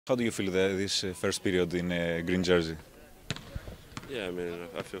How do you feel this first period in green jersey? Yeah, I mean,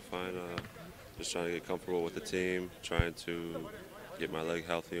 I feel fine. Just trying to get comfortable with the team, trying to get my leg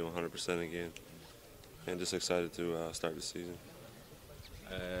healthy 100% again, and just excited to start the season.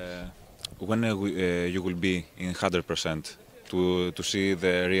 When you will be in 100% to see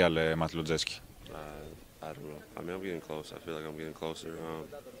the real Matt Lojeski? I don't know. I mean, I'm getting close. I feel like I'm getting closer.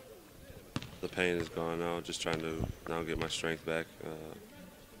 The pain is gone now. Just trying to now get my strength back.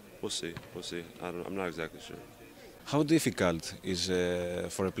 We'll see. We'll see. I'm not exactly sure. How difficult is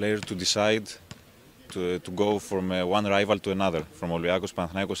for a player to decide to go from one rival to another, from Olympiacos,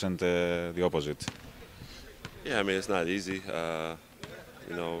 Panathinaikos, and the opposite? Yeah, I mean, it's not easy.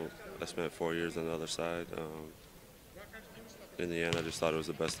 You know, I spent 4 years on the other side. In the end, I just thought it was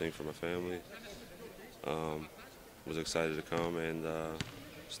the best thing for my family. Was excited to come and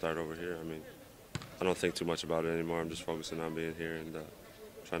start over here. I mean, I don't think too much about it anymore. I'm just focusing on being here and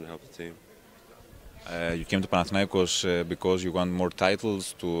trying to help the team. You came to Panathinaikos because you want more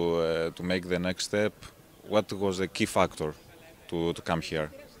titles to make the next step. What was the key factor to come here?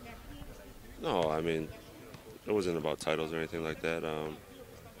 No, I mean, it wasn't about titles or anything like that.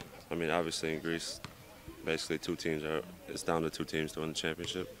 I mean, obviously in Greece, basically it's down to two teams to win the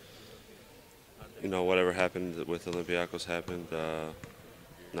championship. You know, whatever happened with Olympiacos happened.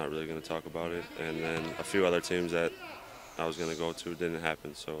 Not really going to talk about it. And then a few other teams that I was going to go to didn't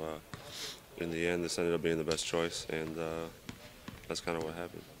happen. So in the end, this ended up being the best choice, and that's kind of what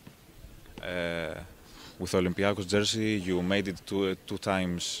happened. With Olympiacos jersey, you made it two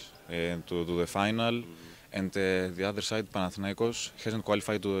times to the final, and the other side, Panathinaikos, hasn't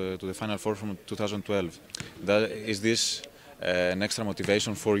qualified to the Final Four from 2012. Is this an extra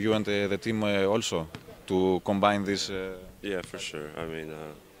motivation for you and the team also to combine this? Yeah, for sure. I mean,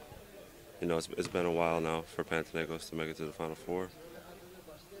 you know, it's been a while now for Panathinaikos to make it to the Final Four.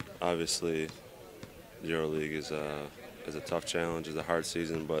 Obviously, Euroleague is a tough challenge, is a hard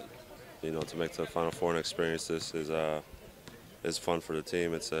season, but you know, to make it to the Final Four and experience this is fun for the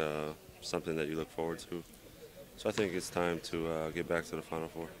team. It's something that you look forward to. So I think it's time to get back to the Final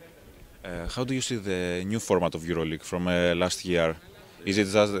Four. How do you see the new format of Euroleague from last year? Is it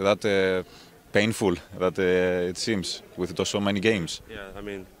just that painful that it seems with so many games? Yeah, I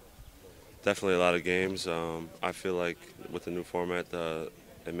mean, definitely a lot of games. I feel like with the new format,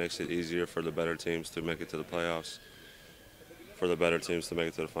 it makes it easier for the better teams to make it to the playoffs, for the better teams to make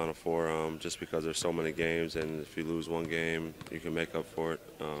it to the Final Four, just because there's so many games, and if you lose one game, you can make up for it.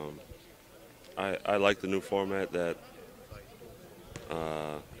 I like the new format that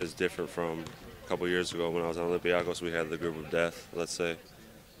is different from a couple years ago when I was on Olympiacos. We had the group of death, let's say,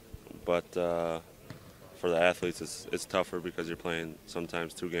 but for the athletes, it's tougher because you're playing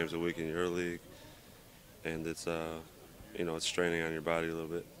sometimes 2 games a week in Euroleague, and it's you know, it's straining on your body a little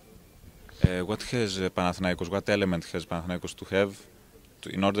bit. What has Panathinaikos? What element has Panathinaikos to have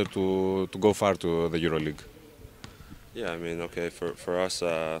in order to go far to the EuroLeague? Yeah, I mean, okay, for us,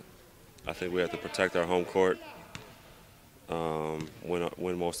 I think we have to protect our home court,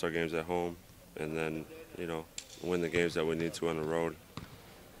 win most of our games at home, and then, you know, win the games that we need to on the road.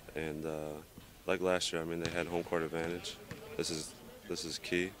 And like last year, I mean, they had home court advantage. This is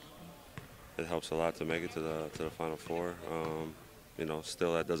key. It helps a lot to make it to the Final Four. You know,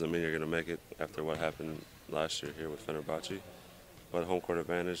 still that doesn't mean you're going to make it after what happened last year here with Fenerbahce. But home court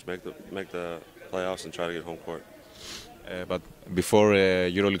advantage, make the playoffs and try to get home court. But before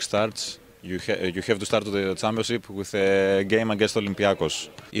EuroLeague starts, you have to start the championship with a game against Olympiacos.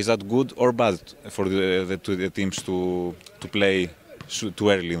 Is that good or bad for the teams to play too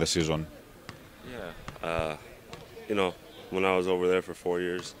early in the season? Yeah. You know, when I was over there for 4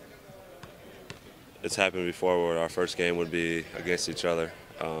 years, it's happened before where our first game would be against each other.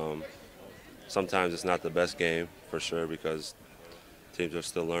 Sometimes it's not the best game, for sure, because teams are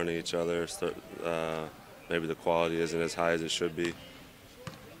still learning each other. Maybe the quality isn't as high as it should be.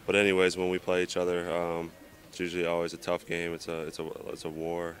 But anyways, when we play each other, it's usually always a tough game. It's a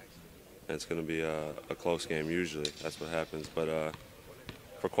war, and it's going to be a close game usually. That's what happens. But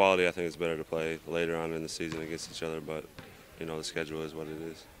for quality, I think it's better to play later on in the season against each other. But you know, the schedule is what it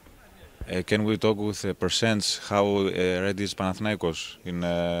is. Can we talk with percents how ready is Panathinaikos in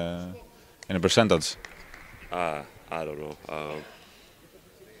a percentage? I don't know.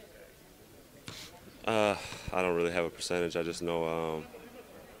 I don't really have a percentage. I just know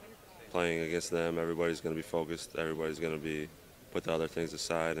playing against them, everybody's going to be focused. Everybody's going to be put the other things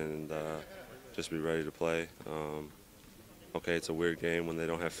aside and just be ready to play. Okay, it's a weird game when they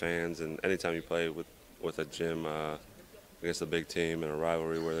don't have fans, and anytime you play with a gym against a big team in a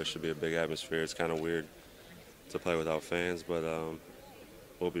rivalry where there should be a big atmosphere, it's kind of weird to play without fans. But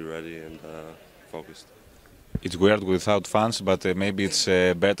we'll be ready and focused. It's weird without fans, but maybe it's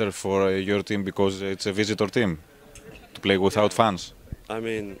better for your team because it's a visitor team to play without fans. I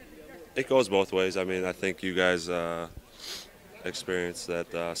mean, it goes both ways. I mean, I think you guys experience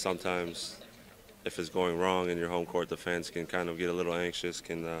that sometimes if it's going wrong in your home court, the fans can kind of get a little anxious,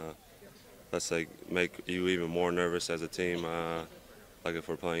 can let's say make you even more nervous as a team. Like if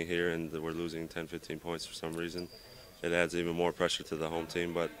we're playing here and we're losing 10, 15 points for some reason, it adds even more pressure to the home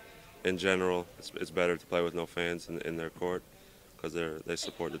team. But in general, it's better to play with no fans in their court because they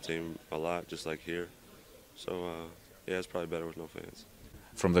support the team a lot, just like here. So yeah, it's probably better with no fans.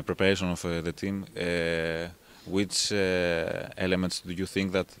 From the preparation of the team, which elements do you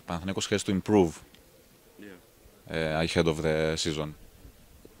think that Panathinaikos has to improve ahead of the season?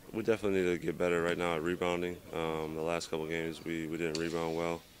 We definitely need to get better right now at rebounding. The last couple of games we didn't rebound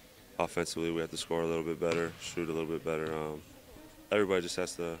well. Offensively, we have to score a little bit better, shoot a little bit better. Everybody just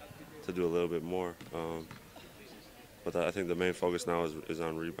has to do a little bit more. But I think the main focus now is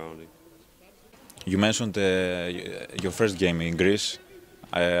on rebounding. You mentioned your first game in Greece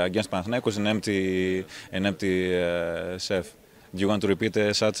against Panathinaikos, an empty chef. Do you want to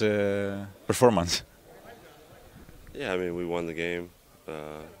repeat such a performance? Yeah, I mean, we won the game.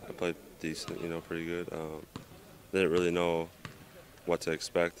 I played decent, pretty good. Didn't really know what to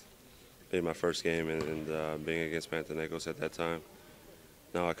expect. Being my first game and being against Panathinaikos at that time.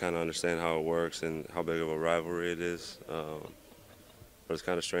 Now I kind of understand how it works and how big of a rivalry it is. But it's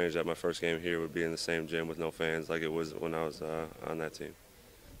kind of strange that my first game here would be in the same gym with no fans like it was when I was on that team.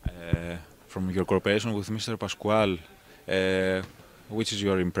 From your cooperation with Mr. Pascual, which is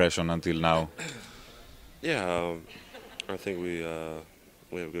your impression until now? Yeah, I think we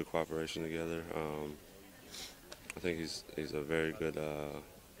have good cooperation together. I think he's a very good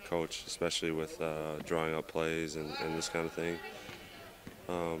coach, especially with drawing up plays and this kind of thing.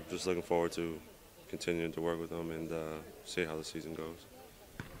 Just looking forward to continuing to work with him and see how the season goes.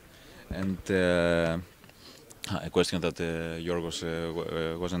 And a question that Yorgos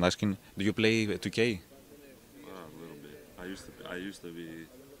wasn't asking: do you play 2K? A little bit. I used to be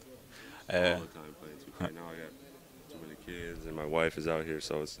all the time playing 2K. Now I got too many kids and my wife is out here,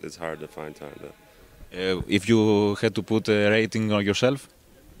 so it's hard to find time to. If you had to put a rating on yourself?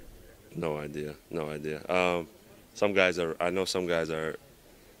 No idea. No idea. Some guys are. I know some guys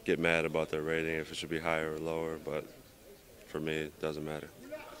get mad about their rating if it should be higher or lower, but for me it doesn't matter.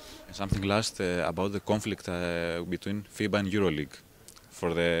 Something last about the conflict between FIBA and Euroleague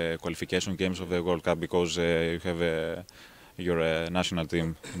for the qualification games of the World Cup, because you have your national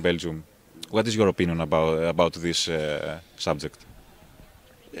team in Belgium. What is your opinion about this subject?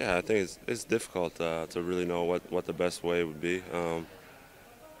 Yeah, I think it's difficult to really know what the best way would be.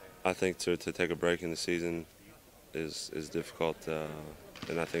 I think to take a break in the season is difficult,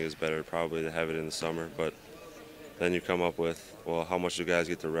 and I think it's better probably to have it in the summer. But then you come up with, well, how much do guys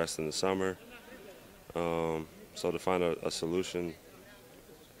get to rest in the summer? So to find a solution,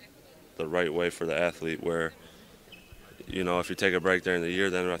 the right way for the athlete, where if you take a break during the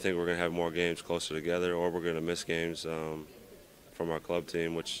year, then I think we're going to have more games closer together, or we're going to miss games from our club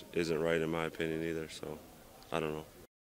team, which isn't right in my opinion either. So I don't know.